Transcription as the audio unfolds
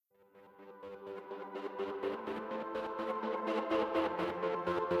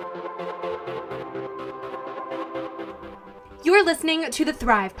You're listening to the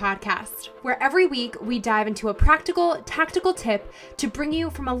Thrive Podcast, where every week we dive into a practical, tactical tip to bring you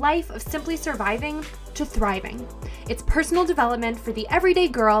from a life of simply surviving to thriving. It's personal development for the everyday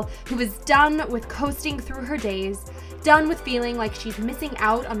girl who is done with coasting through her days, done with feeling like she's missing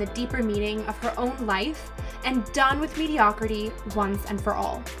out on the deeper meaning of her own life, and done with mediocrity once and for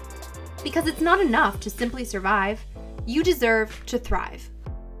all. Because it's not enough to simply survive. You deserve to thrive.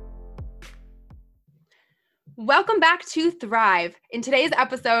 Welcome back to Thrive. In today's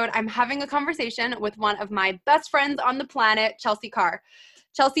episode, I'm having a conversation with one of my best friends on the planet, Chelsea Carr.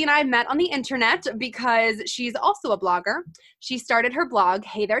 Chelsea and I met on the internet because she's also a blogger. She started her blog,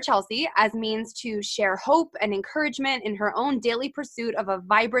 Hey There Chelsea, as means to share hope and encouragement in her own daily pursuit of a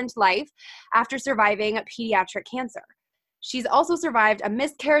vibrant life after surviving pediatric cancer. She's also survived a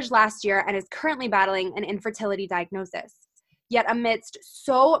miscarriage last year and is currently battling an infertility diagnosis. Yet amidst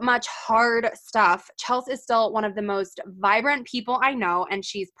so much hard stuff, Chelsea is still one of the most vibrant people I know, and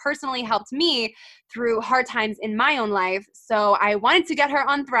she's personally helped me through hard times in my own life. So I wanted to get her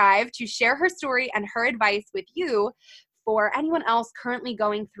on Thrive to share her story and her advice with you for anyone else currently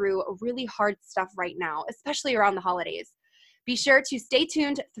going through really hard stuff right now, especially around the holidays. Be sure to stay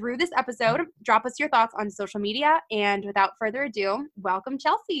tuned through this episode. Drop us your thoughts on social media, and without further ado, welcome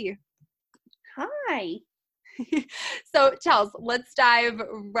Chelsea. Hi. So, Chels, let's dive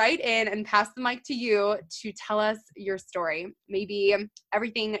right in and pass the mic to you to tell us your story. Maybe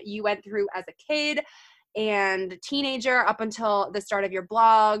everything you went through as a kid and teenager up until the start of your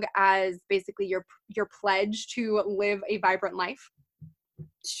blog as basically your pledge to live a vibrant life.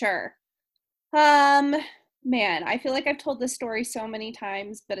 Sure. Man, I feel like I've told this story so many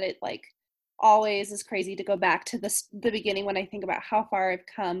times, but it always is crazy to go back to the beginning when I think about how far I've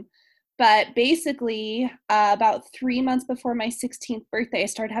come. But basically, about 3 months before my 16th birthday, I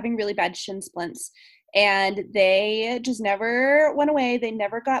started having really bad shin splints. And they just never went away. They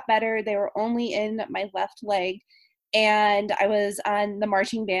never got better. They were only in my left leg. And I was on the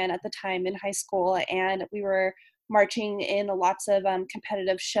marching band at the time in high school, and we were marching in lots of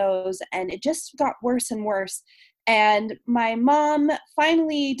competitive shows, and it just got worse and worse. And my mom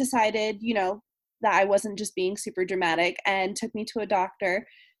finally decided, that I wasn't just being super dramatic, and took me to a doctor.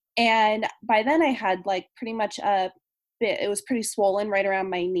 And by then I had pretty much it was pretty swollen right around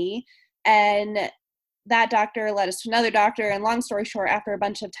my knee. And that doctor led us to another doctor. And long story short, after a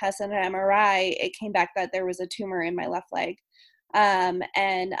bunch of tests and an MRI, it came back that there was a tumor in my left leg. And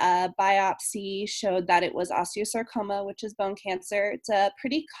a biopsy showed that it was osteosarcoma, which is bone cancer. It's a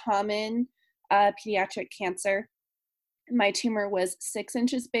pretty common pediatric cancer. My tumor was 6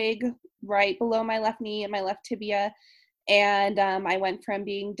 inches big, right below my left knee and my left tibia. And I went from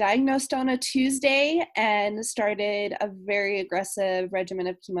being diagnosed on a Tuesday and started a very aggressive regimen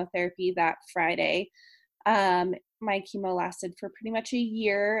of chemotherapy that Friday. My chemo lasted for pretty much a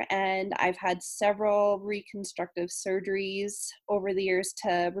year, and I've had several reconstructive surgeries over the years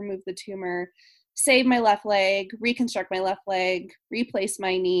to remove the tumor, save my left leg, reconstruct my left leg, replace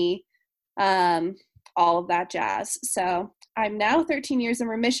my knee, all of that jazz. So I'm now 13 years in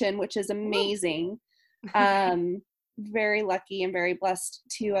remission, which is amazing. Very lucky and very blessed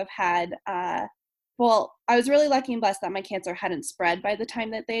to have had, I was really lucky and blessed that my cancer hadn't spread by the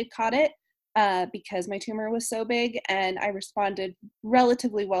time that they had caught it, because my tumor was so big, and I responded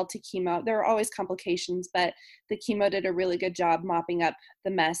relatively well to chemo. There were always complications, but the chemo did a really good job mopping up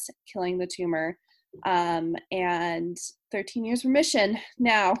the mess, killing the tumor, and 13 years remission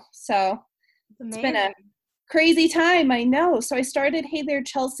now. So it's been a crazy time, I know. So I started Hey There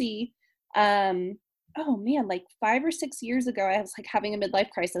Chelsea, 5 or 6 years ago. I was having a midlife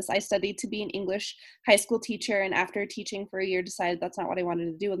crisis. I studied to be an English high school teacher, and after teaching for a year, decided that's not what I wanted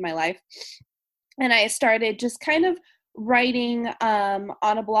to do with my life. And I started just kind of writing on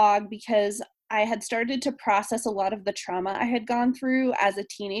a blog because I had started to process a lot of the trauma I had gone through as a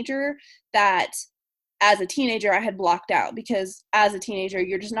teenager that as a teenager I had blocked out, because as a teenager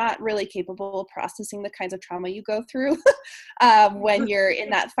you're just not really capable of processing the kinds of trauma you go through when you're in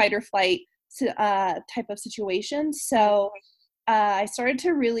that fight or flight type of situation. So I started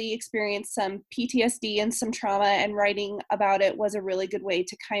to really experience some PTSD and some trauma, and writing about it was a really good way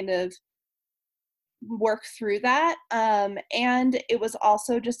to kind of work through that. And it was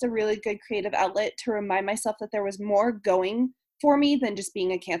also just a really good creative outlet to remind myself that there was more going for me than just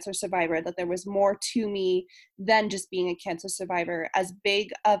being a cancer survivor, that there was more to me than just being a cancer survivor. As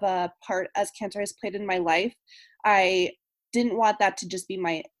big of a part as cancer has played in my life, I didn't want that to just be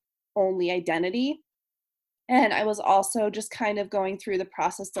my only identity. And I was also just kind of going through the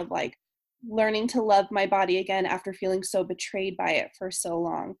process of learning to love my body again after feeling so betrayed by it for so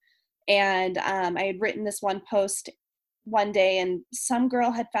long. And I had written this one post one day, and some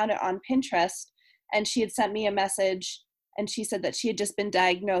girl had found it on Pinterest, and she had sent me a message, and she said that she had just been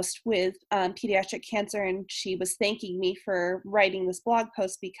diagnosed with pediatric cancer, and she was thanking me for writing this blog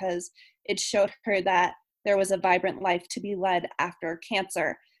post because it showed her that there was a vibrant life to be led after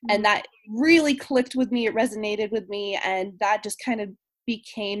cancer. And that really clicked with me. It resonated with me. And that just kind of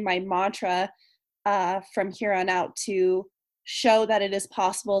became my mantra from here on out, to show that it is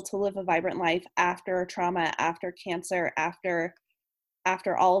possible to live a vibrant life after trauma, after cancer, after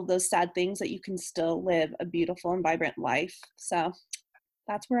all of those sad things, that you can still live a beautiful and vibrant life. So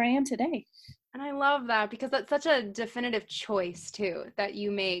that's where I am today. And I love that, because that's such a definitive choice too, that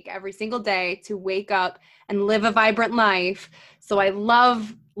you make every single day to wake up and live a vibrant life. So I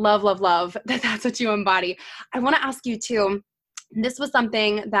love that that's what you embody. I want to ask you too, this was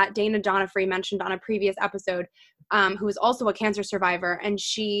something that Dana Donofrey mentioned on a previous episode, who is also a cancer survivor. And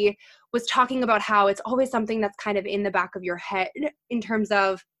she was talking about how it's always something that's kind of in the back of your head in terms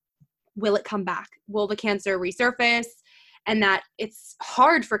of, will it come back? Will the cancer resurface? And that it's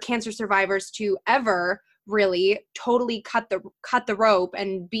hard for cancer survivors to ever really totally cut the rope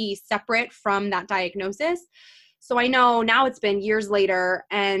and be separate from that diagnosis. So I know now it's been years later,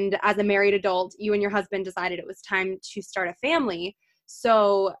 and as a married adult, you and your husband decided it was time to start a family.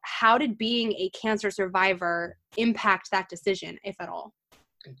 So how did being a cancer survivor impact that decision, if at all?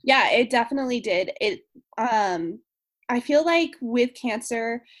 Yeah, it definitely did. I feel like with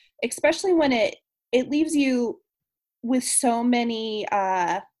cancer, especially when it leaves you with so many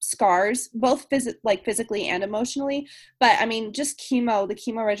scars, both physically and emotionally. But I mean, just the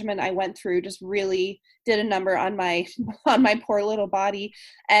chemo regimen I went through just really did a number on my on my poor little body.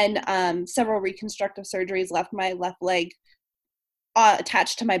 And several reconstructive surgeries left my left leg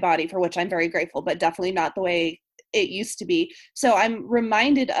attached to my body, for which I'm very grateful, but definitely not the way it used to be. So I'm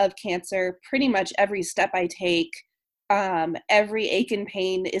reminded of cancer pretty much every step I take. Every ache and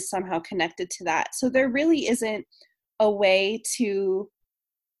pain is somehow connected to that. So there really isn't a way to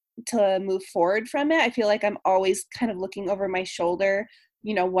move forward from it. I feel like I'm always kind of looking over my shoulder,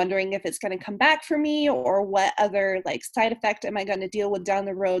 wondering if it's going to come back for me, or what other like side effect am I going to deal with down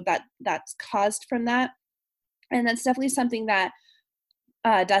the road that's caused from that. And that's definitely something that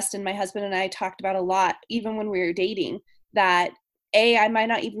Dustin, my husband, and I talked about a lot, even when we were dating, that I might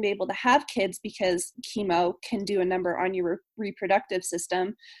not even be able to have kids because chemo can do a number on your reproductive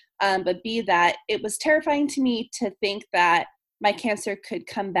system. But B, that it was terrifying to me to think that my cancer could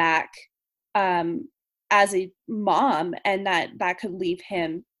come back as a mom, and that could leave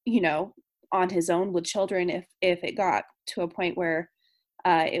him, on his own with children if it got to a point where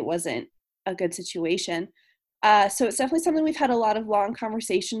it wasn't a good situation. So it's definitely something we've had a lot of long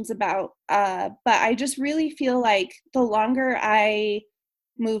conversations about. But I just really feel like the longer I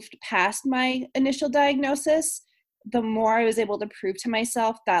moved past my initial diagnosis, the more I was able to prove to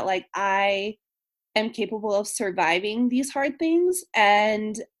myself that like I am capable of surviving these hard things.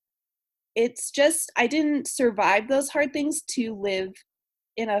 And it's just, I didn't survive those hard things to live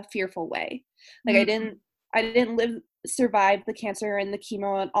in a fearful way. Like I didn't survive the cancer and the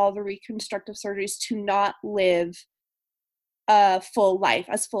chemo and all the reconstructive surgeries to not live a full life,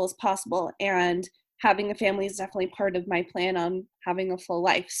 as full as possible. And having a family is definitely part of my plan on having a full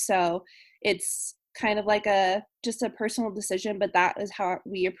life. So it's kind of like just a personal decision, but that is how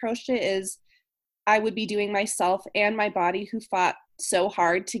we approached it. Is I would be doing myself and my body, who fought so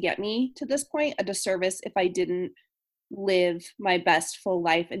hard to get me to this point, a disservice if I didn't live my best full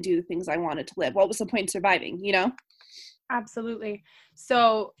life and do the things I wanted to live. What was the point of surviving, Absolutely.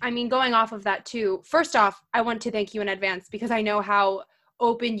 So, I mean, going off of that too, first off, I want to thank you in advance, because I know how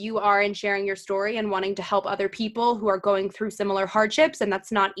open you are in sharing your story and wanting to help other people who are going through similar hardships. And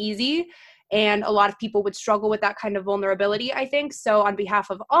that's not easy. And a lot of people would struggle with that kind of vulnerability, I think. So on behalf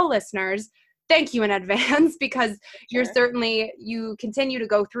of all listeners, thank you in advance, because Sure. you continue to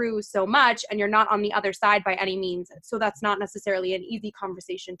go through so much, and you're not on the other side by any means. So that's not necessarily an easy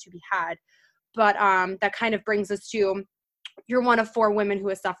conversation to be had. But that kind of brings us to, you're one of 4 women who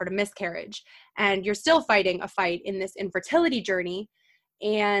has suffered a miscarriage, and you're still fighting a fight in this infertility journey.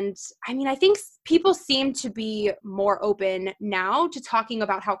 And I mean, I think people seem to be more open now to talking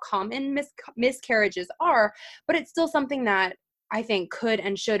about how common miscarriages are, but it's still something that I think could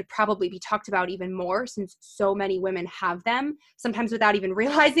and should probably be talked about even more, since so many women have them, sometimes without even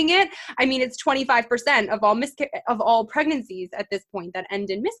realizing it. I mean, it's 25% of all pregnancies at this point that end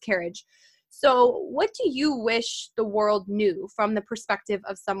in miscarriage. So what do you wish the world knew from the perspective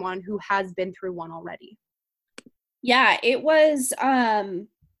of someone who has been through one already? Yeah, it was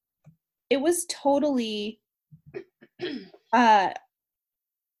totally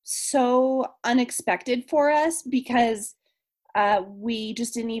so unexpected for us because we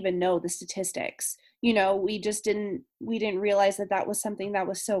just didn't even know the statistics. We didn't realize that that was something that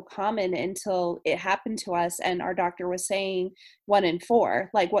was so common until it happened to us. And our doctor was saying 1 in 4,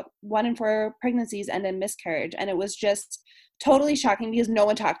 like 1 in 4 pregnancies end in miscarriage. And it was just totally shocking because no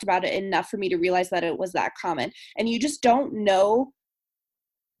one talked about it enough for me to realize that it was that common. And you just don't know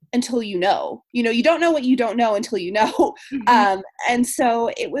until you know. You don't know what you don't know until you know. And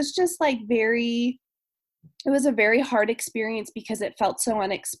so it was just like it was a very hard experience because it felt so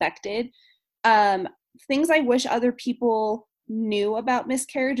unexpected. Things I wish other people knew about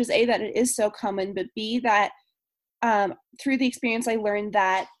miscarriage is A, that it is so common, but B, that through the experience I learned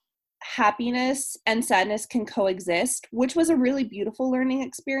that happiness and sadness can coexist, which was a really beautiful learning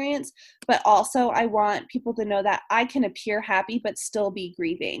experience. But also I want people to know that I can appear happy but still be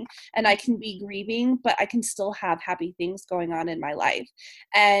grieving, and I can be grieving but I can still have happy things going on in my life,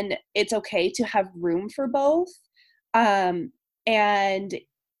 and it's okay to have room for both. And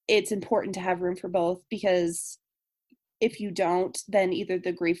it's important to have room for both, because if you don't, then either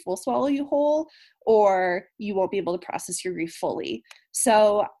the grief will swallow you whole or you won't be able to process your grief fully.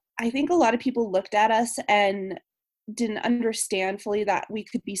 So I think a lot of people looked at us and didn't understand fully that we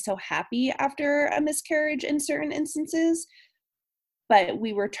could be so happy after a miscarriage in certain instances, but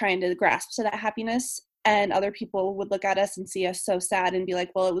we were trying to grasp to that happiness. And other people would look at us and see us so sad and be like,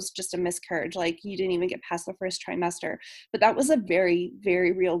 well, it was just a miscarriage. Like, you didn't even get past the first trimester. But that was a very,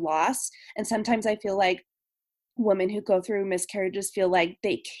 very real loss. And sometimes I feel like women who go through miscarriages feel like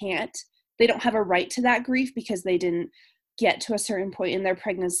they don't have a right to that grief because they didn't get to a certain point in their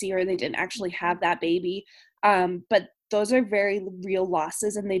pregnancy or they didn't actually have that baby. But those are very real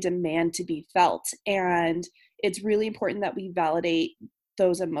losses and they demand to be felt. And it's really important that we validate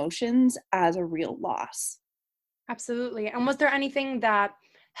those emotions as a real loss. Absolutely. And was there anything that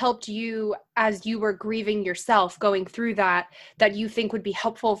helped you as you were grieving yourself going through that you think would be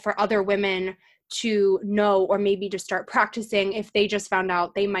helpful for other women to know, or maybe just start practicing if they just found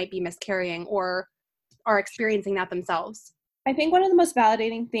out they might be miscarrying or are experiencing that themselves? I think one of the most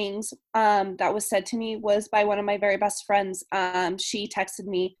validating things that was said to me was by one of my very best friends. She texted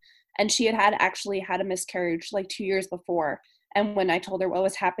me, and she had actually had a miscarriage like 2 years before. And when I told her what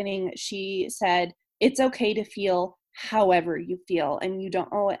was happening, she said, it's okay to feel however you feel, and you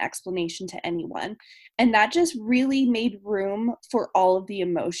don't owe an explanation to anyone. And that just really made room for all of the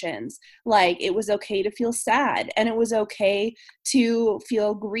emotions. Like, it was okay to feel sad, and it was okay to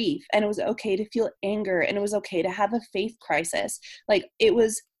feel grief, and it was okay to feel anger, and it was okay to have a faith crisis. Like, it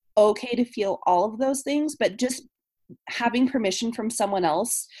was okay to feel all of those things, but just having permission from someone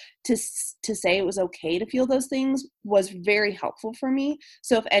else to say it was okay to feel those things was very helpful for me.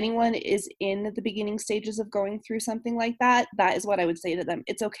 So if anyone is in the beginning stages of going through something like that, that is what I would say to them.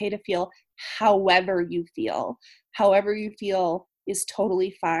 It's okay to feel however you feel. However you feel is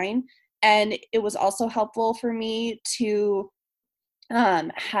totally fine. And it was also helpful for me to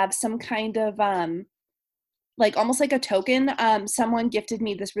have some kind of like almost like a token. Someone gifted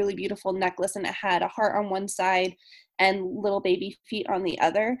me this really beautiful necklace, and it had a heart on one side and little baby feet on the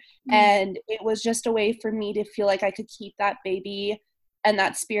other. And it was just a way for me to feel like I could keep that baby and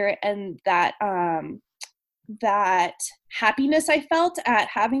that spirit and that that happiness I felt at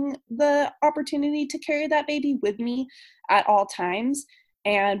having the opportunity to carry that baby with me at all times.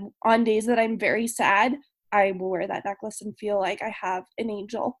 And on days that I'm very sad, I will wear that necklace and feel like I have an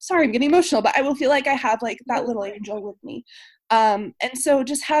angel. Sorry, I'm getting emotional, but I will feel like I have like that little angel with me. And so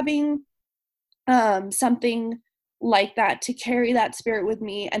just having something like that to carry that spirit with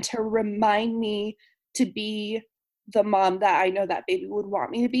me and to remind me to be the mom that I know that baby would want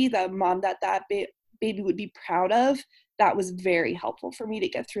me to be, the mom that baby would be proud of, that was very helpful for me to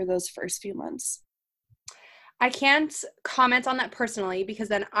get through those first few months. I can't comment on that personally because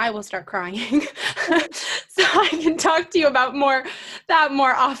then I will start crying. So I can talk to you about more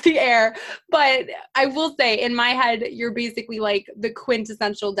off the air. But I will say, in my head, you're basically like the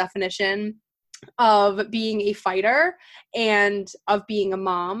quintessential definition of being a fighter and of being a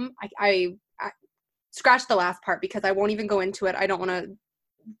mom. I scratch the last part because I won't even go into it. I don't want to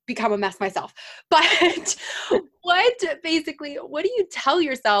become a mess myself. But what do you tell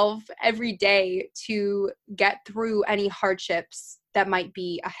yourself every day to get through any hardships that might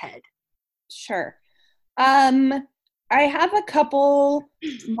be ahead? Sure. I have a couple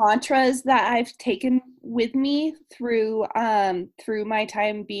mantras that I've taken with me through my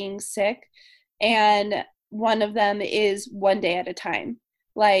time being sick. And one of them is one day at a time.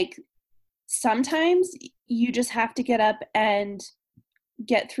 Like, sometimes you just have to get up and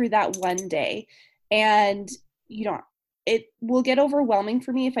get through that one day, and you don't it will get overwhelming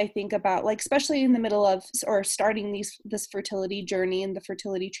for me if I think about, like, especially in the middle of or starting this fertility journey and the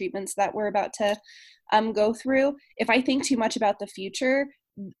fertility treatments that we're about to go through. If I think too much about the future,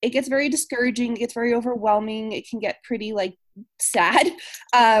 it gets very discouraging. It gets very overwhelming. It can get pretty like sad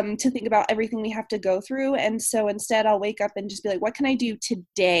to think about everything we have to go through. And so instead I'll wake up and just be like, what can I do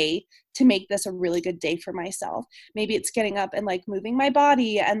today to make this a really good day for myself? Maybe it's getting up and like moving my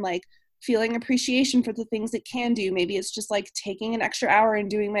body and like feeling appreciation for the things it can do. Maybe it's just like taking an extra hour and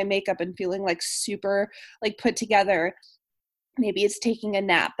doing my makeup and feeling like super like put together. Maybe it's taking a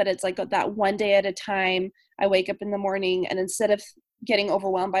nap, but it's like that one day at a time. I wake up in the morning and instead of getting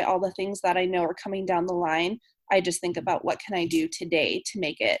overwhelmed by all the things that I know are coming down the line, I just think about what can I do today to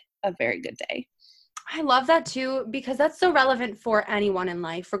make it a very good day. I love that too, because that's so relevant for anyone in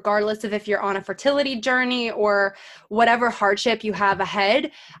life, regardless of if you're on a fertility journey or whatever hardship you have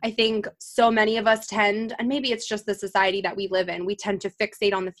ahead. I think so many of us tend, and maybe it's just the society that we live in, we tend to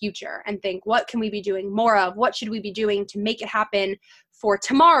fixate on the future and think, what can we be doing more of? What should we be doing to make it happen for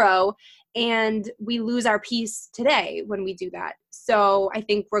tomorrow? And we lose our peace today when we do that. So I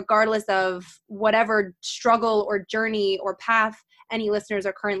think regardless of whatever struggle or journey or path any listeners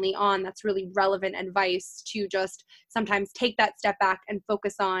are currently on, that's really relevant advice to just sometimes take that step back and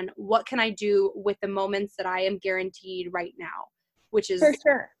focus on what can I do with the moments that I am guaranteed right now, which is for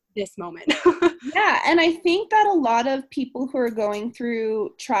sure this moment. Yeah, and I think that a lot of people who are going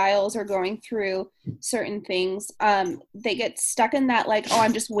through trials or going through certain things, they get stuck in that like, oh,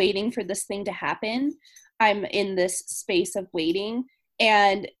 I'm just waiting for this thing to happen. I'm in this space of waiting.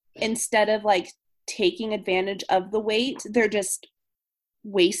 And instead of like taking advantage of the wait, they're just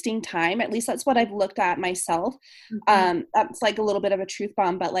wasting time. At least that's what I've looked at myself. That's like a little bit of a truth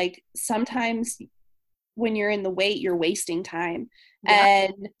bomb, but like sometimes when you're in the wait, you're wasting time. Yeah.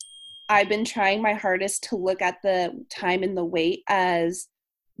 And I've been trying my hardest to look at the time in the wait as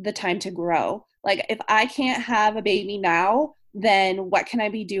the time to grow. Like if I can't have a baby now, then what can I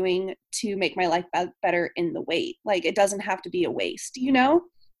be doing to make my life better in the wait? Like it doesn't have to be a waste, you know?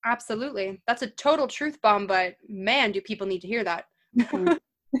 Absolutely. That's a total truth bomb, but man, do people need to hear that. Mm-hmm.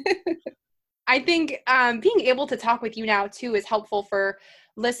 I think being able to talk with you now too is helpful for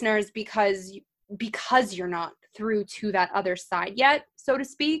listeners because you're not through to that other side yet, so to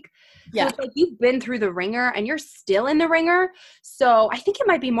speak. So Yeah. it's like you've been through the ringer and you're still in the ringer. So I think it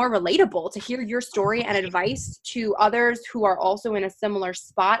might be more relatable to hear your story and advice to others who are also in a similar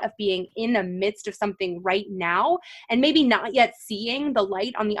spot of being in the midst of something right now and maybe not yet seeing the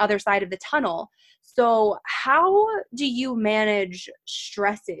light on the other side of the tunnel. So how do you manage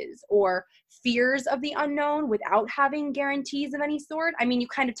stresses or fears of the unknown without having guarantees of any sort? I mean, you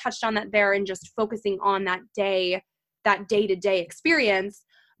kind of touched on that there and just focusing on that day-to-day experience,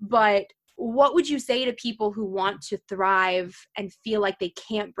 but what would you say to people who want to thrive and feel like they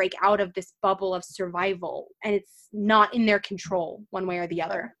can't break out of this bubble of survival and it's not in their control one way or the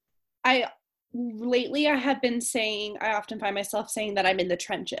other? Lately I have been saying, I often find myself saying that I'm in the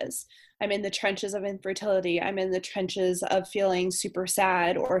trenches. I'm in the trenches of infertility. I'm in the trenches of feeling super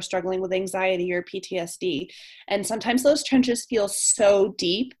sad or struggling with anxiety or PTSD. And sometimes those trenches feel so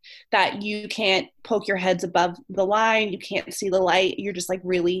deep that you can't poke your heads above the line. You can't see the light. You're just like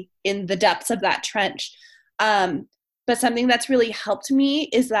really in the depths of that trench. But something that's really helped me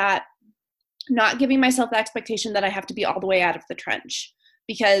is that not giving myself the expectation that I have to be all the way out of the trench,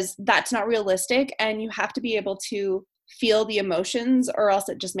 because that's not realistic and you have to be able to feel the emotions or else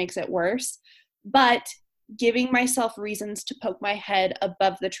it just makes it worse. But giving myself reasons to poke my head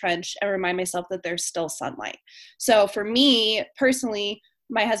above the trench and remind myself that there's still sunlight. So for me personally,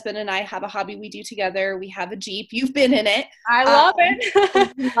 my husband and I have a hobby we do together. We have a Jeep. You've been in it. I love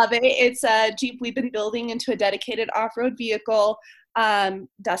it. We love it. It's a Jeep we've been building into a dedicated off-road vehicle.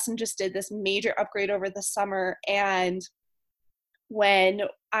 Dustin just did this major upgrade over the summer, and when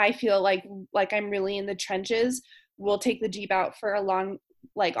I feel like I'm really in the trenches, we'll take the Jeep out for a long,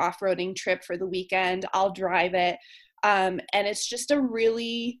 like off-roading trip for the weekend. I'll drive it. And it's just a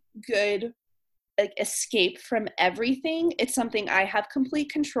really good like escape from everything. It's something I have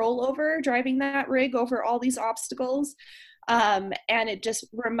complete control over, driving that rig over all these obstacles. And it just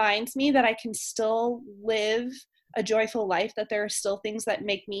reminds me that I can still live a joyful life, that there are still things that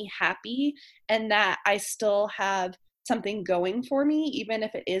make me happy, and that I still have something going for me, even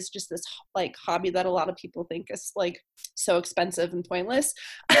if it is just this like hobby that a lot of people think is like so expensive and pointless.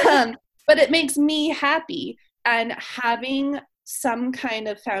 But it makes me happy, and having some kind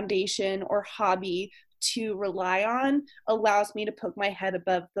of foundation or hobby to rely on allows me to poke my head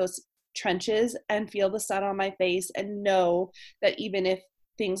above those trenches and feel the sun on my face and know that even if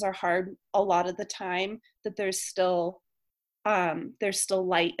things are hard a lot of the time, that there's still there's still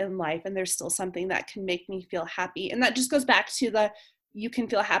light in life, and there's still something that can make me feel happy. And that just goes back to you can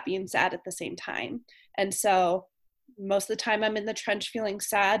feel happy and sad at the same time. And so most of the time I'm in the trench feeling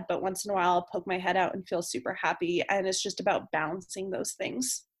sad, but once in a while I'll poke my head out and feel super happy. And it's just about balancing those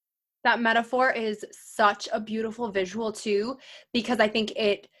things. That metaphor is such a beautiful visual too, because I think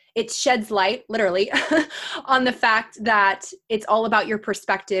it sheds light, literally, on the fact that it's all about your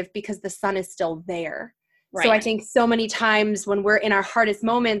perspective because the sun is still there. Right. So I think so many times when we're in our hardest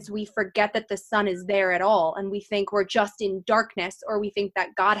moments, we forget that the sun is there at all. And we think we're just in darkness, or we think that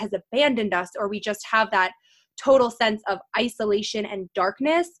God has abandoned us, or we just have that total sense of isolation and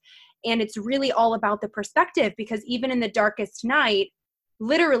darkness. And it's really all about the perspective, because even in the darkest night,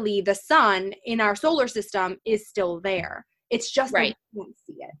 literally the sun in our solar system is still there. It's just that we can't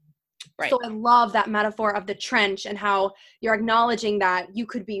see it. Right. So I love that metaphor of the trench and how you're acknowledging that you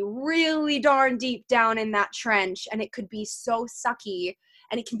could be really darn deep down in that trench, and it could be so sucky,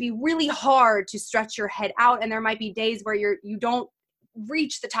 and it can be really hard to stretch your head out. And there might be days where you don't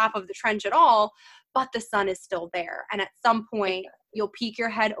reach the top of the trench at all, but the sun is still there. And at some point you'll peek your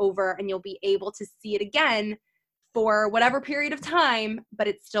head over and you'll be able to see it again for whatever period of time, but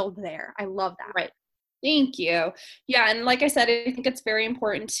it's still there. I love that. Right. Thank you. Yeah. And like I said, I think it's very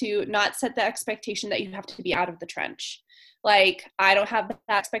important to not set the expectation that you have to be out of the trench. Like, I don't have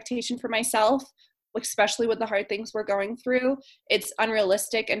that expectation for myself, especially with the hard things we're going through. It's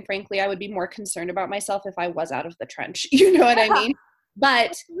unrealistic. And frankly, I would be more concerned about myself if I was out of the trench. You know what I mean? But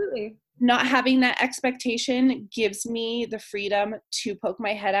absolutely. Not having that expectation gives me the freedom to poke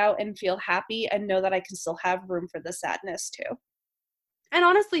my head out and feel happy and know that I can still have room for the sadness too. And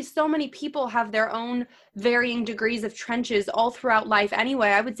honestly, so many people have their own varying degrees of trenches all throughout life anyway.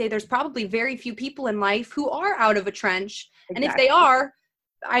 I would say there's probably very few people in life who are out of a trench. Exactly. And if they are,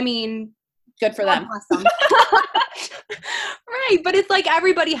 I mean, good for them. Right. But it's like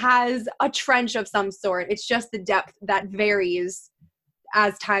everybody has a trench of some sort. It's just the depth that varies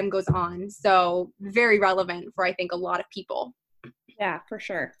as time goes on. So very relevant for, I think, a lot of people. Yeah, for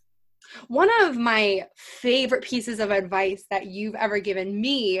sure. One of my favorite pieces of advice that you've ever given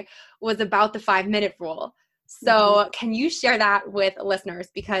me was about the 5-minute rule. So can you share that with listeners?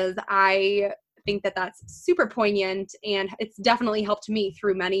 Because I think that that's super poignant, and it's definitely helped me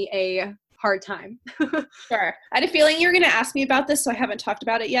through many a hard time. Sure. I had a feeling you were going to ask me about this, so I haven't talked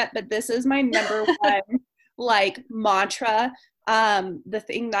about it yet, but this is my number one mantra. The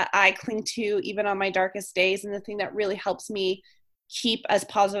thing that I cling to even on my darkest days, and the thing that really helps me keep as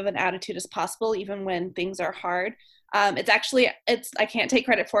positive an attitude as possible even when things are hard. It's I can't take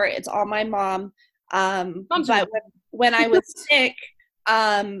credit for it. It's all my mom. But when I was sick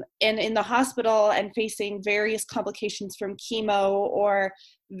and in the hospital and facing various complications from chemo or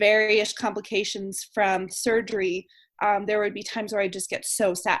various complications from surgery, there would be times where I just get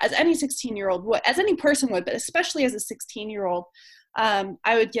so sad, as any 16-year-old would, as any person would, but especially as a 16-year-old.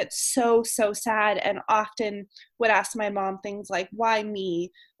 I would get so sad, and often would ask my mom things like, why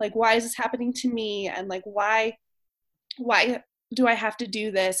me? Like, why is this happening to me? And like, why do I have to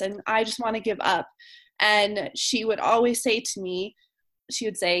do this? And I just want to give up. And she would always say to me, she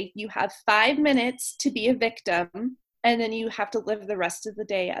would say, you have 5 minutes to be a victim, and then you have to live the rest of the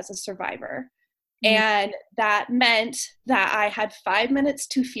day as a survivor. And that meant that I had 5 minutes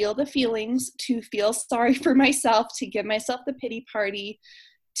to feel the feelings, to feel sorry for myself, to give myself the pity party,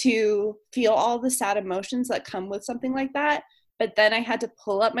 to feel all the sad emotions that come with something like that. But then I had to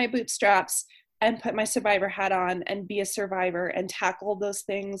pull up my bootstraps and put my survivor hat on and be a survivor and tackle those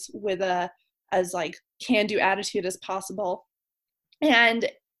things with as can-do attitude as possible. And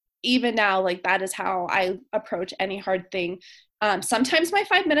even now, that is how I approach any hard thing. Sometimes my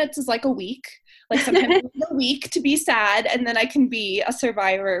 5 minutes is like a week. Sometimes it's a week to be sad, and then I can be a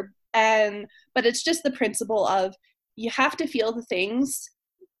survivor. But it's just the principle of you have to feel the things.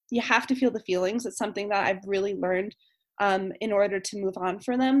 You have to feel the feelings. It's something that I've really learned in order to move on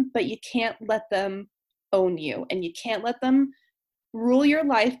from them. But you can't let them own you, and you can't let them rule your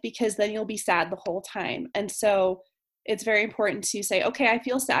life, because then you'll be sad the whole time. And so it's very important to say, okay, I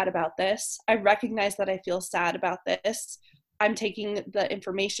feel sad about this. I recognize that I feel sad about this. I'm taking the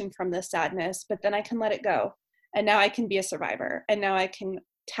information from this sadness, but then I can let it go. And now I can be a survivor. And now I can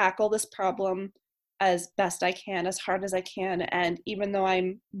tackle this problem as best I can, as hard as I can. And even though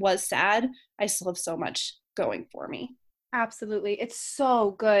I was sad, I still have so much going for me. Absolutely. It's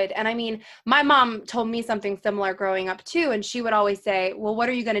so good. And I mean, my mom told me something similar growing up too. And she would always say, well, what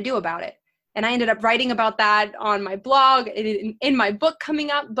are you going to do about it? And I ended up writing about that on my blog, in my book coming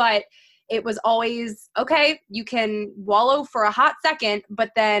up. But it was always, okay, you can wallow for a hot second,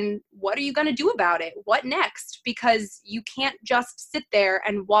 but then what are you going to do about it? What next? Because you can't just sit there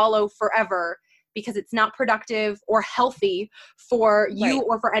and wallow forever, because it's not productive or healthy for you Right.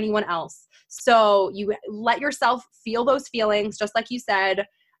 or for anyone else. So you let yourself feel those feelings, just like you said,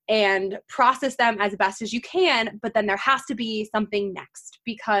 and process them as best as you can. But then there has to be something next,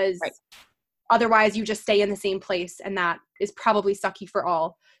 because Right. otherwise you just stay in the same place, and that is probably sucky for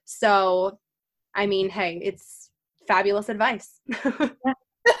all. So, I mean, hey, it's fabulous advice. Yeah.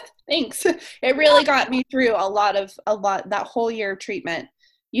 Thanks. It really got me through a lot that whole year of treatment,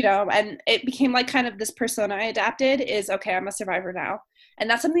 and it became like kind of this persona I adapted is, okay, I'm a survivor now. And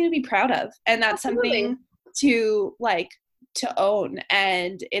that's something to be proud of. And that's Absolutely. something to to own.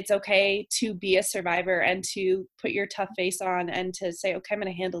 And it's okay to be a survivor and to put your tough face on and to say, okay, I'm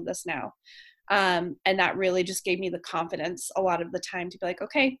going to handle this now. And that really just gave me the confidence a lot of the time to be like,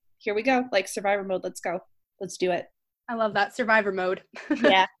 okay, here we go. Like survivor mode. Let's go. Let's do it. I love that, survivor mode.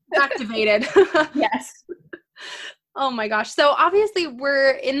 Yeah. Activated. Yes. Oh my gosh. So obviously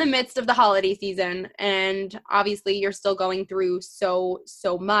we're in the midst of the holiday season, and obviously you're still going through so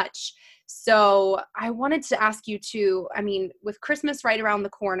much. So I wanted to ask you too, I mean, with Christmas right around the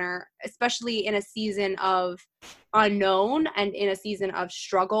corner, especially in a season of unknown and in a season of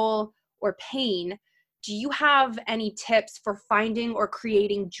struggle or pain, do you have any tips for finding or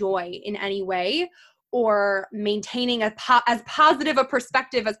creating joy in any way, or maintaining as positive a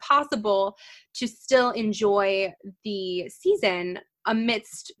perspective as possible to still enjoy the season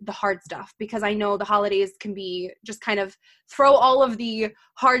amidst the hard stuff? Because I know the holidays can be just kind of throw all of the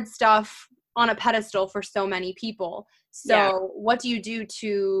hard stuff on a pedestal for so many people. Yeah. So what do you do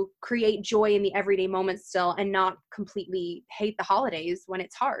to create joy in the everyday moments still, and not completely hate the holidays when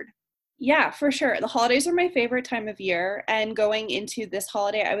it's hard? Yeah, for sure. The holidays are my favorite time of year. And going into this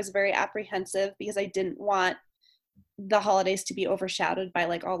holiday, I was very apprehensive because I didn't want the holidays to be overshadowed by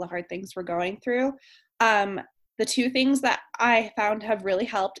like all the hard things we're going through. Um, the two things that I found have really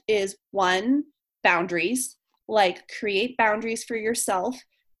helped is one, boundaries, like create boundaries for yourself,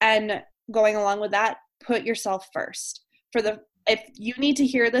 and going along with that, put yourself first. If you need to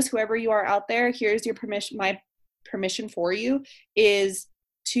hear this, whoever you are out there, here's your permission. My permission for you is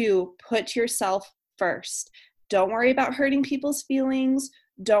to put yourself first. Don't worry about hurting people's feelings.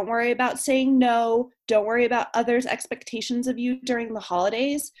 Don't worry about saying no. Don't worry about others' expectations of you during the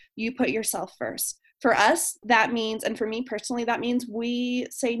holidays. You put yourself first. For us, that means, and for me personally, that means we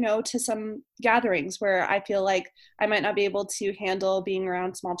say no to some gatherings where I feel like I might not be able to handle being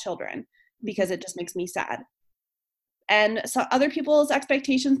around small children because it just makes me sad. And so other people's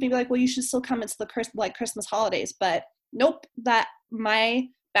expectations may be like, well, you should still come. It's the Christmas holidays, but nope, that my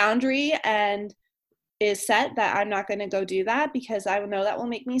boundary and is set that I'm not going to go do that because I know that will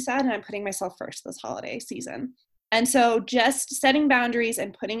make me sad, and I'm putting myself first this holiday season. And so just setting boundaries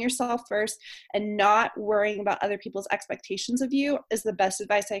and putting yourself first and not worrying about other people's expectations of you is the best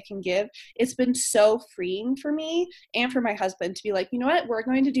advice I can give. It's been so freeing for me and for my husband to be like, you know what, we're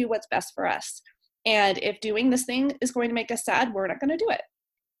going to do what's best for us. And if doing this thing is going to make us sad, we're not going to do it.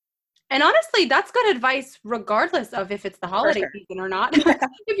 And honestly, that's good advice regardless of if it's the For holiday sure. season or not.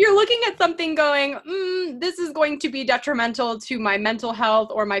 If you're looking at something going, this is going to be detrimental to my mental health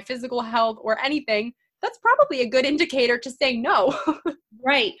or my physical health or anything, that's probably a good indicator to say no.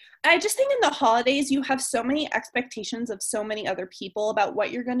 Right. I just think in the holidays, you have so many expectations of so many other people about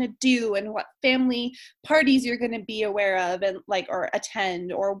what you're going to do and what family parties you're going to be aware of and or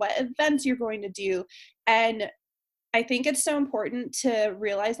attend, or what events you're going to do. And I think it's so important to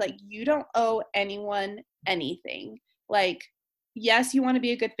realize you don't owe anyone anything. Yes, you want to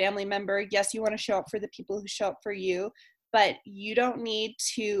be a good family member. Yes, you want to show up for the people who show up for you, but you don't need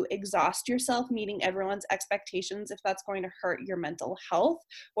to exhaust yourself meeting everyone's expectations if that's going to hurt your mental health,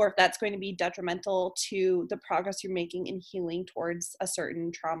 or if that's going to be detrimental to the progress you're making in healing towards a certain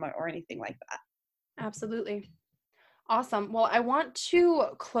trauma or anything like that. Absolutely. Awesome. Well, I want to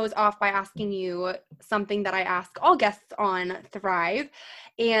close off by asking you something that I ask all guests on Thrive.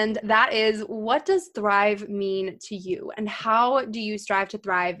 And that is, what does thrive mean to you? And how do you strive to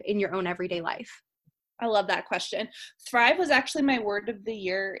thrive in your own everyday life? I love that question. Thrive was actually my word of the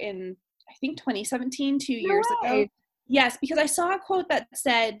year in, I think, 2017, two No years ago. way. Yes, because I saw a quote that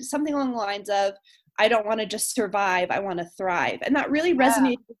said something along the lines of, I don't want to just survive, I want to thrive. And that really Yeah,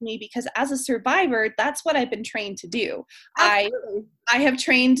 resonated with me because as a survivor, that's what I've been trained to do. I absolutely. I have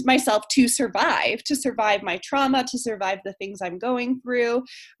trained myself to survive my trauma, to survive the things I'm going through.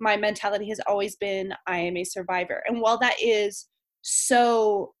 My mentality has always been, I am a survivor. And while that is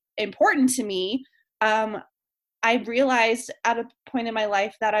so important to me, um, I realized at a point in my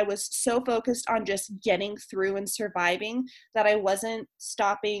life that I was so focused on just getting through and surviving that I wasn't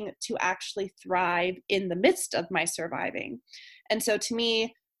stopping to actually thrive in the midst of my surviving. And so to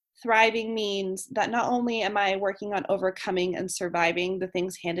me, thriving means that not only am I working on overcoming and surviving the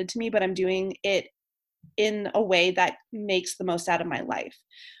things handed to me, but I'm doing it in a way that makes the most out of my life.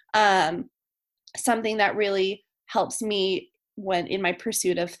 Something that really helps me when in my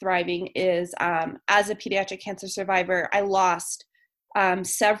pursuit of thriving is as a pediatric cancer survivor, I lost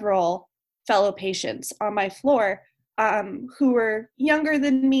several fellow patients on my floor who were younger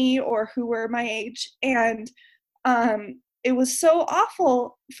than me or who were my age. And it was so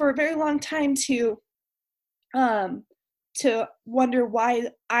awful for a very long time to wonder why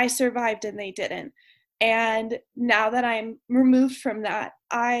I survived and they didn't. And now that I'm removed from that,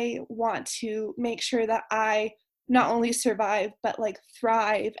 I want to make sure that I not only survive, but like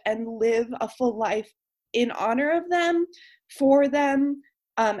thrive and live a full life in honor of them,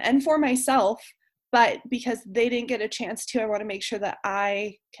 and for myself. But because they didn't get a chance to, I want to make sure that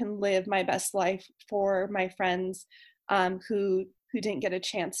I can live my best life for my friends who didn't get a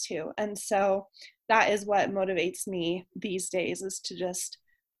chance to. And so that is what motivates me these days, is to just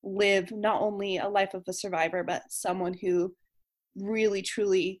live not only a life of a survivor, but someone who really,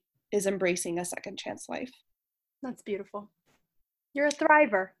 truly is embracing a second chance life. That's beautiful. You're a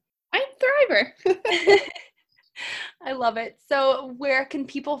thriver. I'm a thriver. I love it. So where can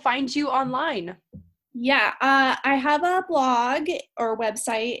people find you online? Yeah, I have a blog or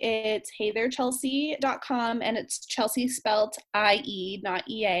website. It's heytherechelsea.com, and it's Chelsea spelled I-E, not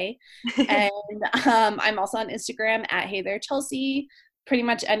E-A. And I'm also on Instagram at heytherechelsea. Pretty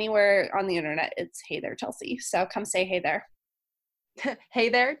much anywhere on the internet, it's Hey There Chelsea. So come say hey there. Hey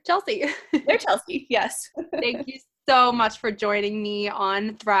there, Chelsea. They're Chelsea, yes. Thank you so much for joining me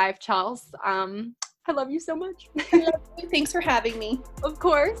on Thrive, Chels. I love you so much. I love you. Thanks for having me. Of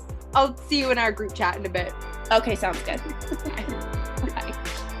course. I'll see you in our group chat in a bit. Okay, sounds good. Bye.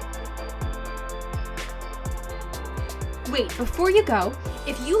 Wait, before you go,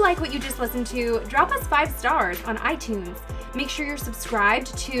 if you like what you just listened to, drop us 5 stars on iTunes. Make sure you're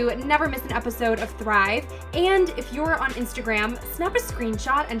subscribed to never miss an episode of Thrive. And if you're on Instagram, snap a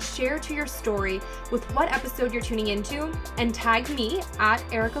screenshot and share to your story with what episode you're tuning into, and tag me at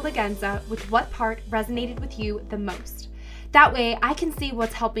Erica Lagenza with what part resonated with you the most. That way I can see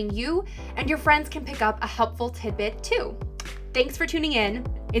what's helping you, and your friends can pick up a helpful tidbit too. Thanks for tuning in.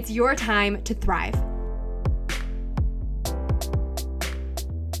 It's your time to thrive.